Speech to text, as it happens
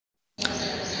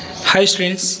Hi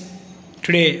students,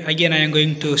 today again I am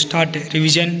going to start a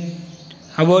revision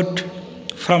about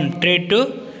from trade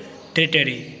to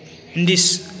territory. In this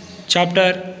chapter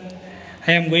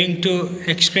I am going to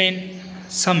explain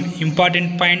some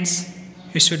important points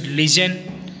you should listen.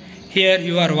 Here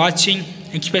you are watching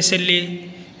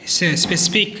especially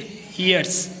specific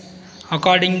years.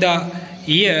 According the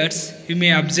years you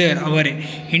may observe our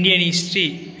Indian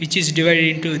history, which is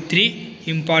divided into three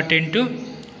important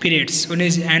periods. One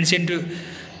is ancient,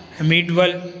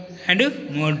 medieval and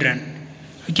modern.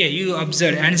 Okay, you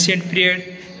observe ancient period,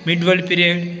 medieval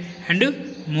period and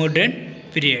modern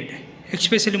period.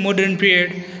 Especially modern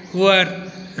period, who are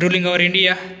ruling our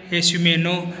India? As you may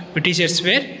know, Britishers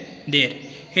were there.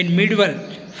 In medieval,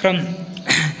 from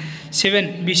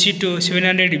 7 BC to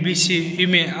 700 BC, you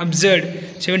may observe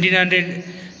 1700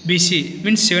 BC,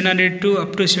 means 700 to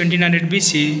up to 1700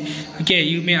 BC. Okay,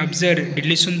 you may observe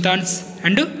Delhi Sultans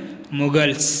and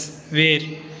Mughals were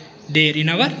there in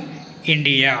our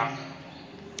India.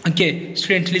 Okay,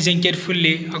 students, listen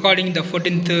carefully. According to the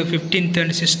 14th, 15th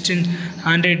and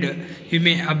 1600, you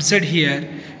may observe here,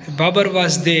 Babur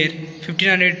was there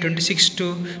 1526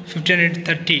 to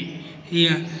 1530. He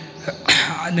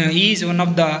is one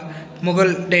of the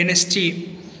Mughal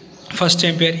dynasty, first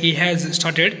empire. He has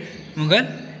started Mughal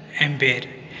empire.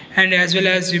 And as well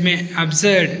as you may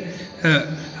observe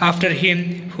after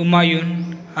him Humayun,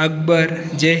 Akbar,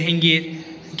 Jahangir,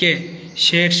 okay,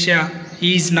 Sher Shah.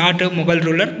 He is not a Mughal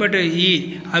ruler, but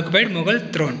he occupied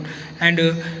Mughal throne. And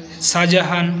Shah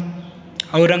Jahan,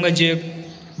 Aurangzeb,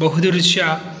 Bahadur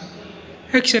Shah,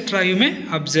 etc. you may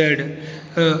observe.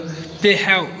 They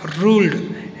have ruled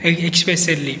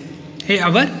especially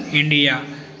our India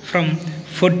from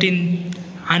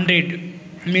 1400,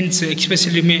 means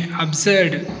especially you may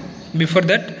observe. Before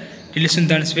that Delhi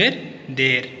Sultans were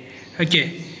there.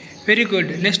 Okay, very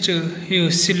good. Next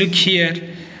you see, look here,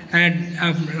 and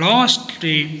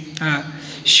lastly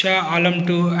Shah Alam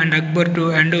II and Akbar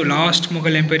II, and last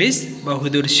Mughal emperor is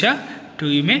Bahadur Shah II,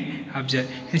 you may observe.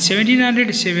 In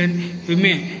 1707 you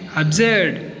may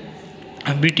observe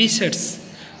Britishers.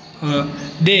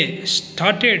 They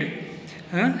started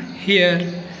here,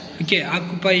 okay,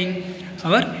 occupying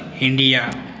our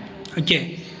India.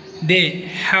 Okay, they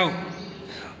have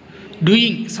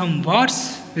doing some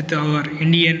wars with our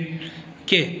Indian,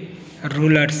 okay,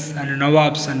 rulers and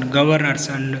Nawabs and governors,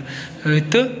 and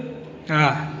with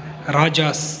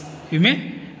Rajas, you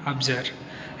may observe.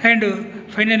 And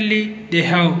finally they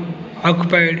have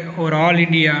occupied over all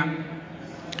India.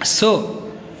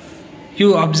 So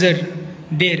you observe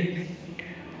there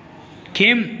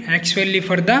came actually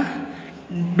for the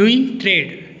doing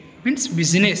trade, means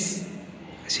business,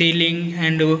 selling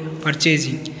and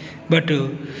purchasing. But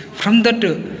from that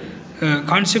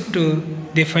concept,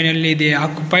 they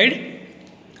occupied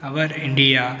our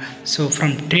India. So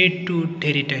from trade to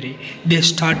territory, they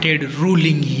started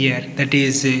ruling here. That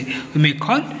is, we may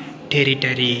call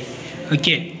territory.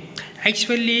 Okay.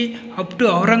 Actually, up to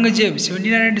Aurangzeb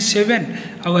 1707,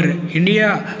 our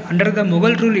India under the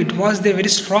Mughal rule, it was there very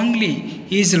strongly.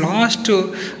 He is last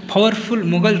powerful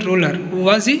Mughal ruler. Who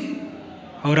was he?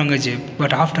 Aurangzeb.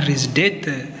 But after his death,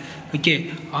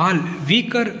 okay, all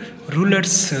weaker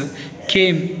rulers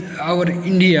came our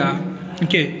India.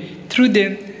 Okay, through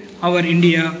them our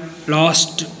India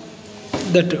lost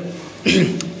that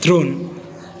throne.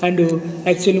 And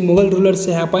actually Mughal rulers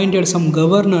appointed some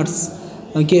governors.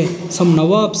 Okay, some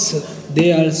Nawabs,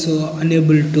 they also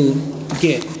unable to,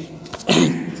 okay,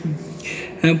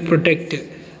 protect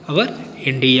our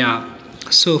India.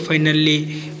 So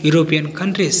finally European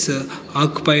countries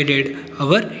occupied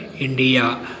our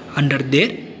India under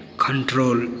their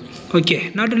control.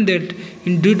 Okay, not only that,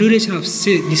 in due duration of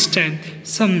this time,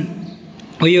 some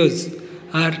years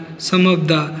or some of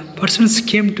the persons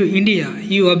came to India.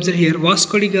 You observe here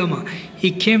Vasco da Gama.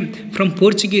 He came from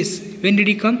Portuguese. When did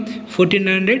he come?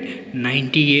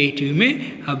 1498. You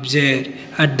may observe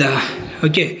at the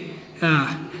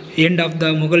end of the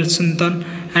Mughal Sultan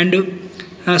and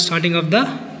starting of the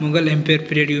Mughal Empire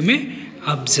period. You may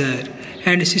observe.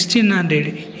 And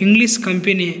 1600 English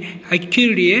company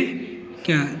acquired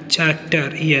a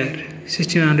charter here.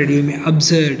 1600 you may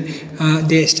observe.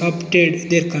 They started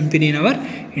their company in our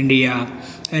India.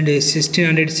 And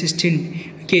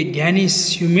 1616, okay,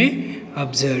 Danish you may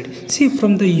observe. See,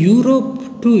 from the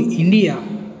Europe to India,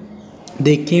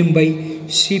 they came by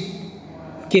ship.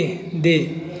 Okay, they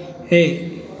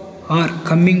are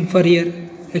coming for here,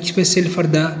 especially for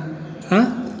the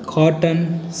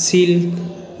cotton, silk,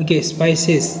 okay,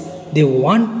 spices. They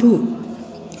want to,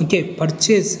 okay,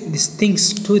 purchase these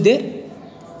things to their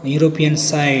European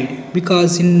side,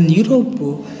 because in Europe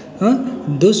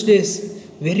those days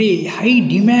very high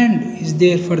demand is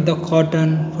there for the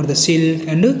cotton, for the silk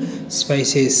and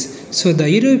spices. So the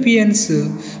Europeans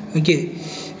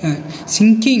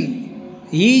sinking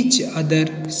each other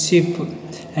ship,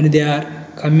 and they are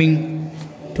coming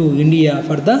to India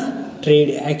for the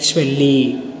trade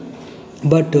actually.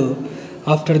 But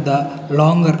after the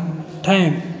longer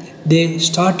time, they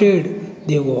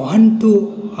want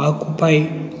to occupy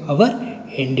our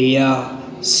India.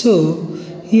 So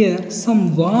here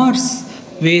some wars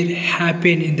were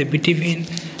happen in the between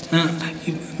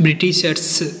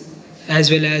Britishers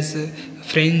as well as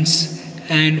French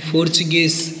and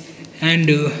Portuguese and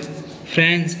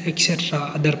France,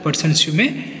 etc. Other persons you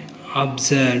may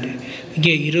observe.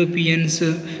 Europeans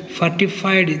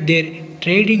fortified their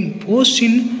trading post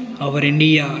in our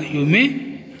India. You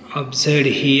may observe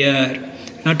here.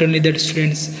 Not only that,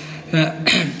 students,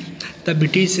 the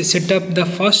British set up the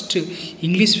first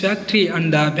English factory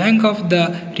on the bank of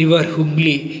the river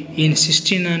Hooghly in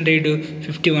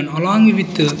 1651, along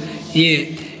with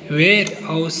a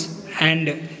warehouse and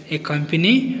a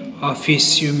company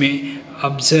office. You may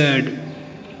observe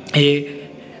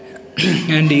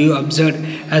and you observe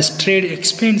as trade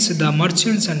expands, the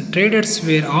merchants and traders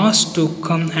were asked to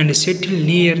come and settle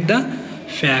near the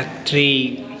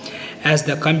factory. As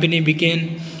the company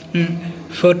began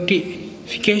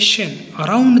fortification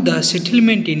around the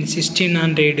settlement in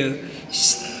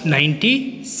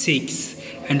 1696,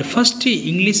 and first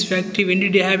English factory, when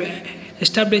did they have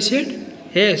established it?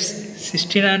 Yes,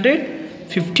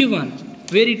 1651.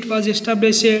 Where it was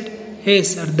established?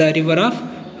 Yes, at the river of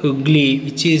Hooghly,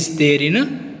 which is there in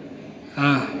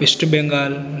West Bengal.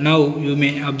 Now you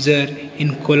may observe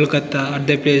in Kolkata, at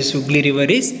the place Hooghly river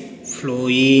is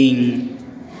flowing.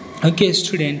 Okay,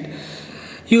 student,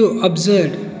 you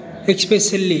observed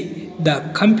especially the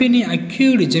company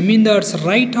acquired Jamindar's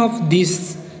right of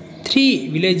these three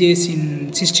villages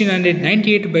in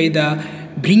 1698 by the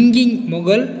bringing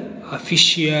Mughal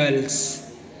officials.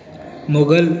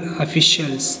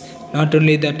 Not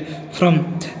only that,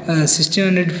 from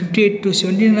 1658 to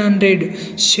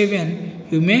 1707,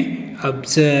 you may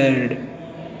observe.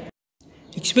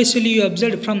 Especially you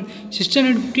observed from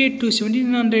 1658 to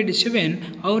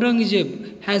 1707,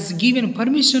 Aurangzeb has given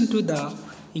permission to the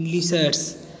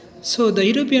Englishers. So the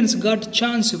Europeans got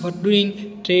chance for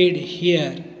doing trade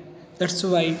here. That's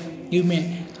why you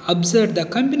may observe the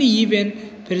company even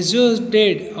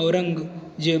persuaded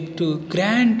Aurangzeb to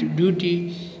grant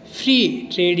duty-free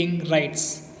trading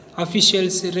rights.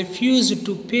 Officials refused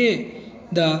to pay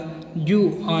the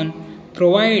due on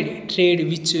provide trade,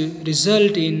 which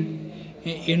result in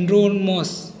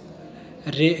enormous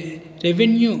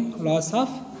revenue loss of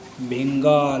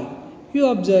Bengal. You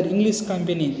observe English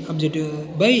company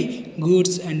buy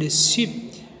goods and ship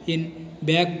in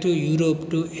back to Europe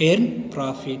to earn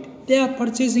profit. They are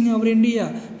purchasing our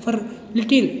India for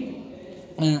little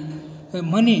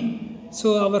money.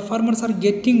 So our farmers are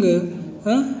getting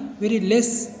very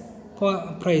less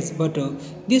price, but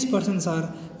these persons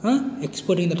are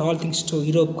exporting that all things to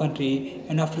Europe country,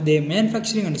 and after they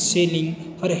manufacturing and selling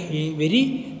for a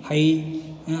very high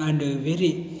and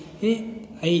very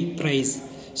high price.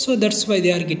 So that's why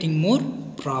they are getting more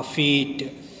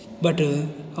profit. But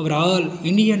our all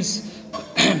Indians,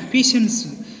 peasants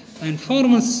and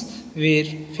farmers were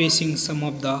facing some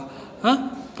of the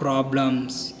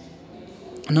problems.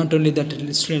 Not only that,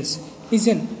 students,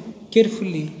 listen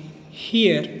carefully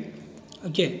here.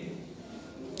 Okay.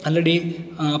 Already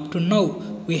up to now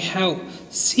we have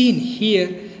seen here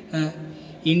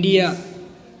India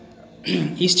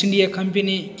East India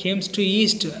Company comes to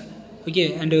East,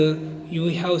 okay, and you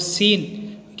have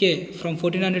seen, okay, from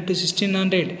 1400 to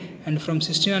 1600 and from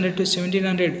 1600 to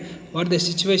 1700 what the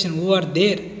situation who are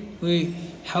there we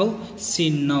have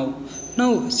seen now.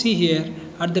 Now see here,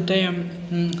 at the time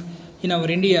in our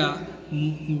India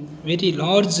very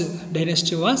large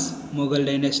dynasty was Mughal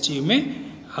dynasty, you may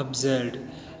observe.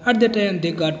 At that time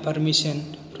they got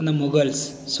permission from the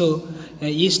Mughals. So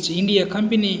East India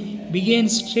Company began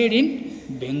trade in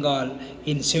Bengal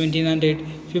in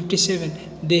 1757.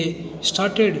 They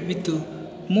started with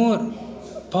more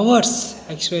powers.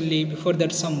 Actually, before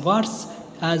that some wars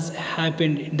has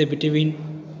happened in the between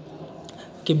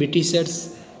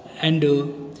Britishers and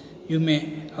you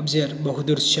may observe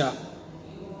Bahadur Shah.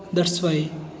 That's why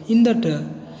in that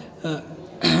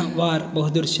war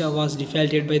Bahadur Shah was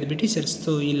defeated by the Britishers,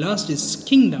 so he lost his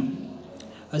kingdom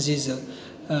as his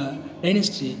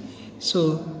dynasty.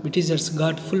 So Britishers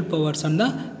got full powers on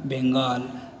the Bengal.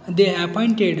 They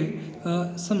appointed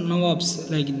some Nawabs,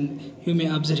 like you may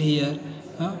observe here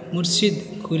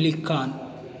Murshid Quli Khan.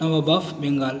 Nawab of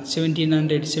Bengal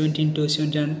 1717 to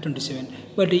 1727.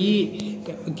 But he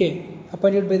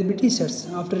appointed by the Britishers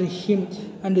after him,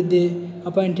 and they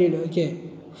appointed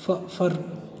for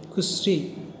Kusri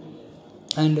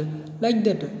and like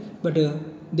that. But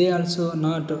they also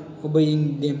not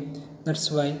obeying them. That's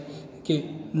why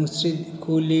Musrid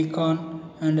Quli Khan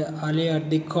and Ali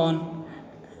Ardi Khan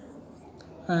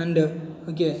and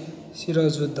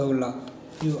Sirajuddaulah,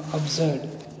 you observed,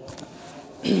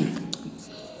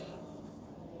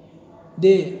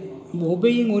 they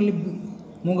obeying only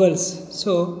Mughals.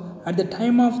 So at the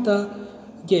time of the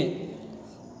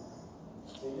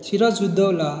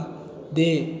Sirajuddaulah,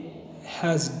 they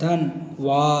has done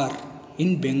war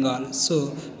in Bengal. So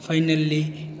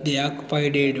finally they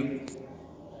occupied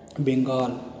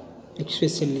Bengal.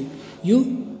 Especially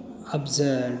you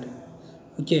observed.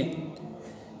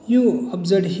 You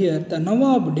observed here the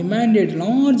Nawab demanded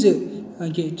large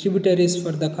tributaries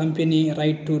for the company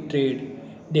right to trade,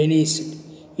 denounced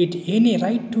it any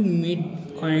right to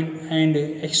mint coin and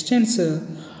extends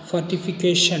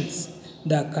fortifications.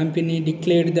 The company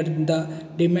declared that the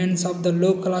demands of the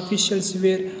local officials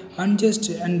were unjust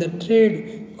and the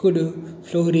trade could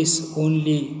flourish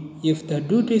only if the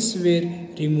duties were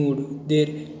removed. Their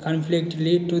conflict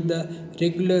led to the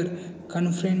regular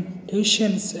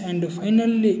confrontations and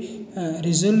finally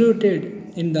resulted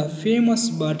in the famous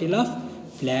Battle of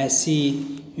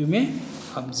Plassey. You may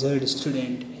observe,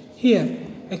 student. Here,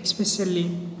 especially,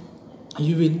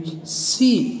 you will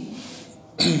see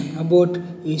about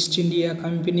East India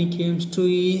Company comes to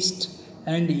East,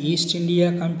 and East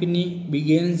India Company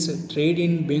begins trade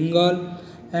in Bengal,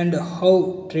 and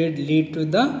how trade lead to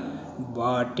the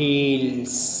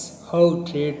battles. How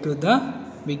trade to the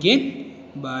begin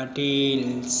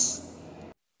battles.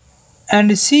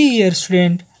 And see here,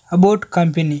 student, about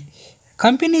company.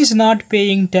 Company is not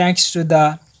paying tax to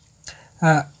the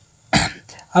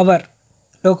our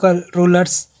local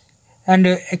rulers and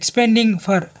expanding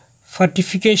for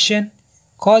fortification,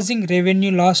 causing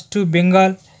revenue loss to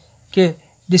Bengal,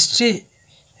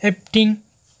 disrupting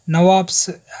Nawab's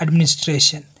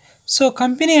administration. So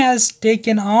company has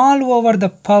taken all over the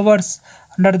powers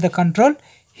under the control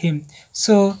him.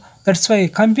 So that's why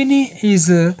company is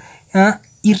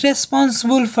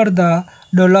irresponsible for the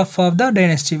development of the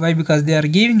dynasty. Why? Because they are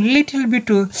giving little bit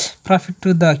to profit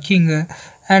to the king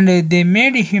and they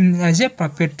made him as a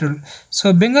puppet rule.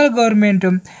 So Bengal government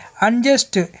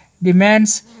unjust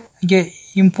demands,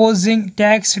 imposing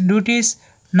tax duties,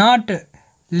 not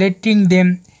letting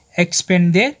them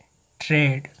expand their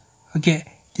trade.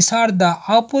 These are the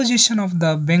opposition of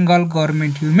the Bengal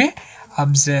government, you may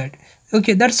observe.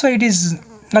 That's why it is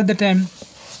at the time.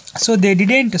 So they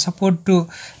didn't support to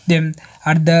them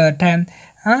at the time.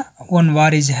 One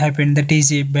war is happened, that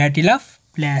is a Battle of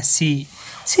Plassey.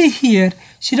 See here,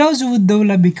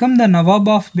 Siraj-ud-Dawla became the Nawab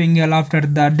of Bengal after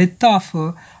the death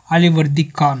of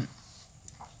Alivardi Khan.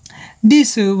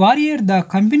 This warrior the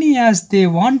company, as they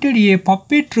wanted a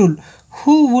puppet rule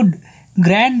who would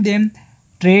grant them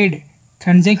trade,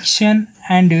 transaction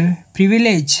and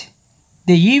privilege.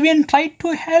 They even tried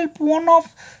to help one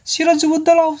of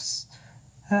Siraj-ud-Dawla's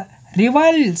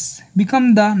rivals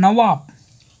become the Nawab.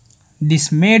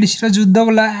 This made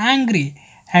Siraj-ud-Dawla angry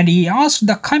and he asked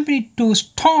the company to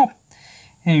stop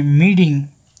meddling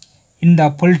in the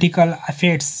political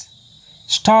affairs,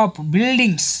 stop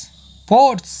buildings,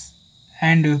 ports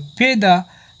and pay the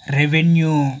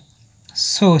revenue.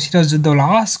 So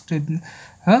Siraj-ud-Dawla asked,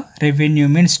 revenue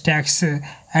means tax,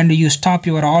 and you stop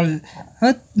your all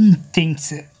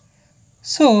things.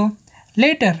 So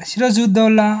later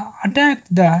Siraj-ud-Dawla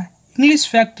attacked the English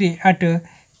factory at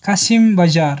Kasim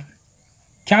Bazar,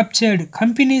 captured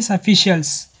company's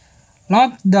officials,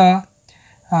 locked the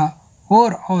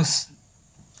warehouse,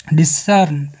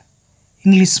 disarmed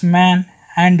Englishmen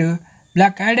and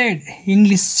blockaded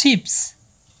English ships,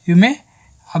 you may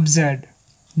observe.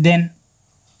 Then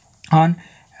on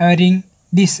hearing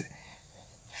this,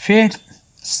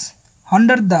 fates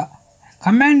under the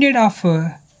command of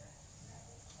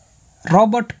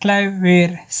Robert Clive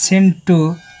were sent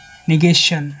to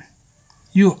negation.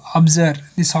 You observe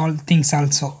this all things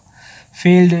also.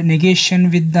 Failed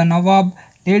negation with the Nawab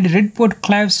led Redport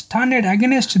Clive turned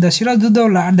against the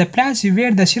Siraj-ud-Dawla at the place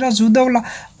where the Siraj-ud-Dawla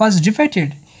was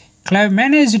defeated. Clive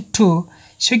managed to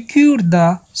secure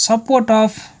the support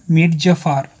of Mir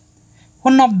Jafar,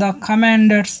 one of the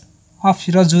commanders of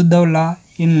Siraj-ud-Dawla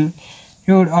in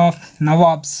view of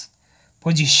Nawab's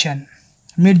position.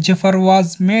 Mir Jafar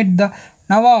was made the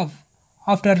Nawab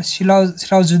after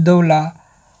Siraj-ud-Dawla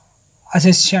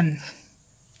accession.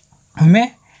 You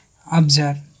may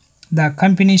observe. The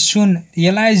company soon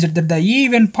realized that the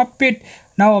even puppet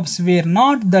Nawabs were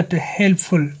not that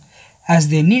helpful, as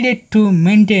they needed to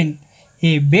maintain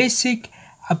a basic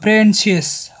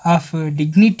appearance of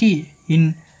dignity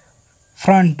in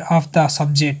front of the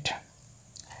subject.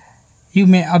 You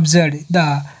may observe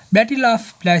the Battle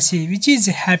of Plassey, which is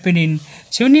happened in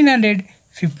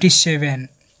 1757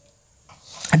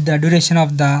 at the duration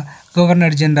of the Governor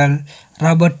General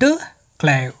Robert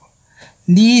Clive.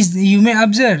 These you may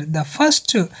observe the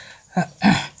first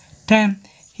time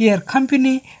here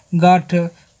company got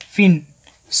fin.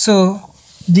 So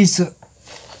this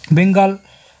Bengal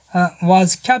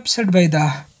was captured by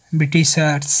the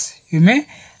Britishers. You may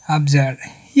observe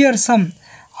here some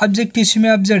objectives. You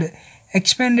may observe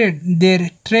expanded their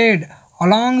trade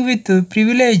along with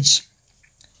privilege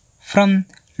from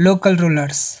local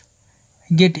rulers,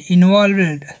 get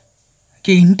involved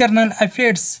internal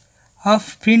affairs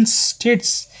of prince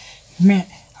states. You may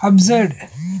observe,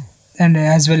 and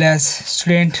as well as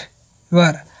student you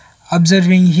are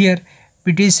observing here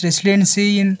British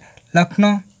residency in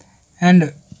Lucknow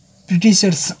and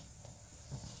Britishers.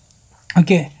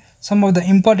 Some of the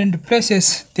important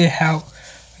places they have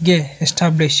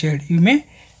established. You may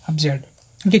observe.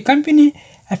 Company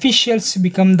officials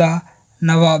become the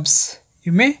Nawabs.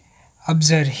 You may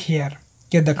observe here.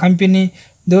 The company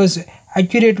those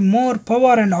accurate more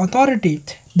power and authority.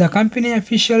 The company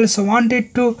officials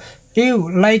wanted to live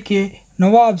like a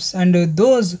Nawabs, and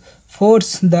those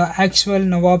forced the actual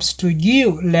Nawabs to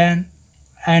give land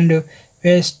and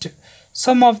waste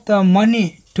some of the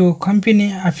money to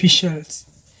company officials.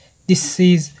 This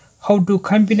is how to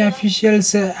company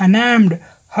officials enamed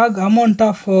hug amount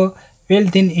of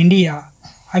wealth in India.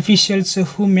 Officials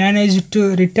who managed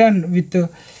to return with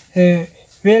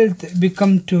wealth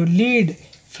become to lead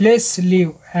flesh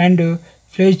live and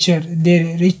fletcher.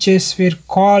 Their riches were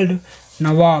called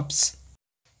Nawabs.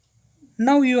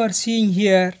 Now you are seeing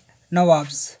here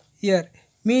Nawabs. Here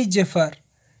Mir Jafar.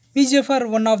 Mir Jafar,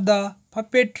 one of the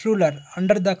puppet ruler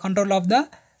under the control of the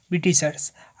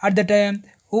Britishers. At the time,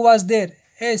 who was there?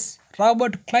 Yes,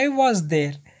 Robert Clive was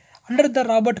there. Under the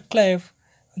Robert Clive,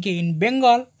 in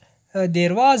Bengal,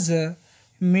 there was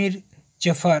Mir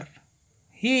Jafar.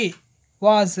 He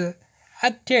was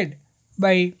acted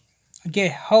by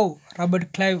how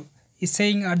Robert Clive is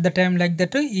saying at the time, like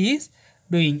that he is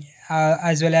doing,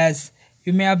 as well as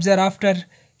you may observe after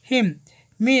him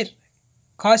Mir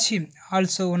Qasim,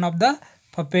 also one of the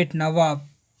puppet Nawab,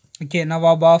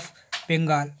 Nawab of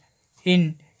Bengal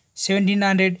in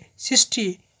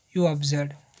 1760. You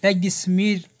observed like this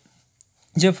Mir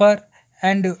Jafar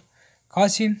and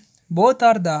Qasim both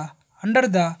are the under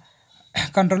the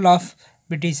control of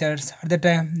Britishers. At the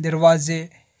time there was a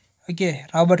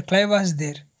Robert Clive was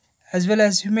there, as well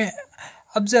as you may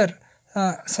observe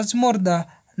such more the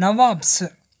Nawabs.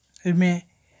 You may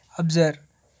observe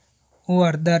who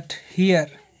are that here.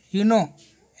 You know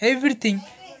everything,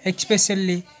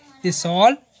 especially this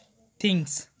all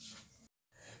things.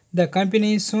 The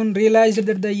company soon realized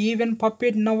that the even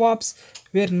puppet Nawabs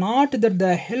were not that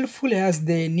helpful, as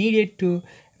they needed to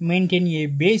maintain a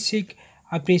basic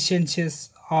appreciation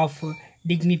of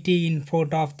dignity in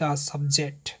front of the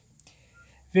subject.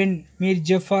 When Mir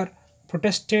Jafar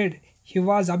protested, he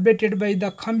was updated by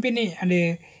the company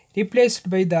and replaced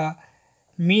by the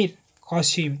Mir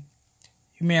Qasim.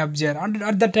 You may observe. And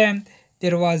at the time,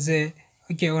 there was a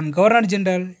one Governor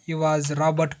General. He was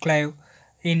Robert Clive.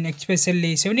 In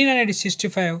especially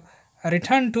 1765,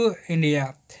 returned to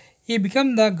India. He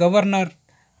became the governor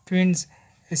between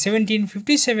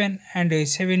 1757 and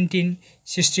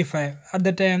 1765. At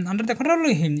the time, under the control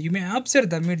of him, you may observe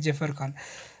the Mir Jafar Khan.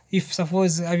 If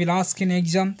suppose I will ask in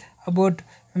exam about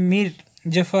Mir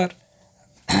Jafar,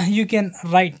 you can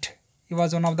write. He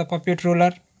was one of the puppet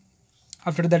ruler.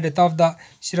 After the death of the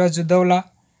Siraj-ud-Dawla,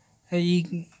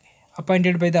 he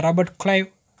appointed by the Robert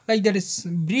Clive. Like that is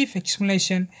brief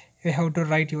explanation. You have to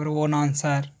write your own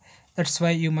answer. That's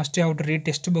why you must have to read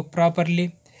textbook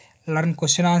properly, learn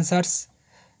question answers.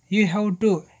 You have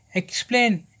to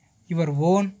explain your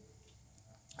own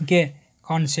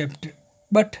concept.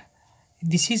 But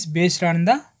this is based on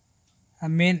the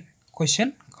main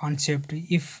question concept.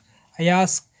 If I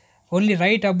ask only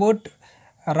write about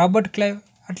Robert Clive,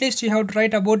 at least you have to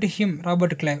write about him,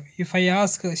 Robert Clive. If I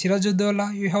ask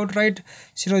Siraj-ud-Dawla, you have to write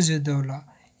Siraj-ud-Dawla.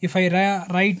 If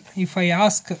I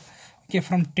ask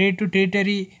from trade to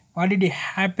territory, what did it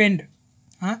happen?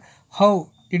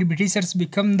 How did Britishers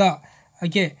become the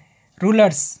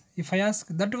rulers? If I ask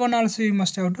that one also, you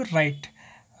must have to write.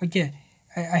 I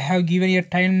have given a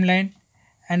timeline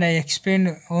and I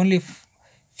explained only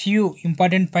few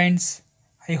important points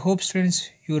I hope students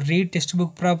you read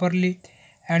textbook properly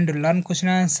and learn question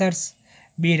answers.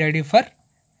 Be ready for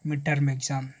midterm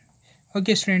exam.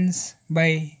 Okay students,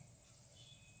 bye.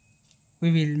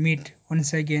 We will meet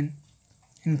once again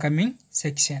in coming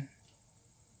section.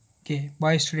 Okay,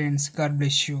 bye students. God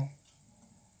bless you.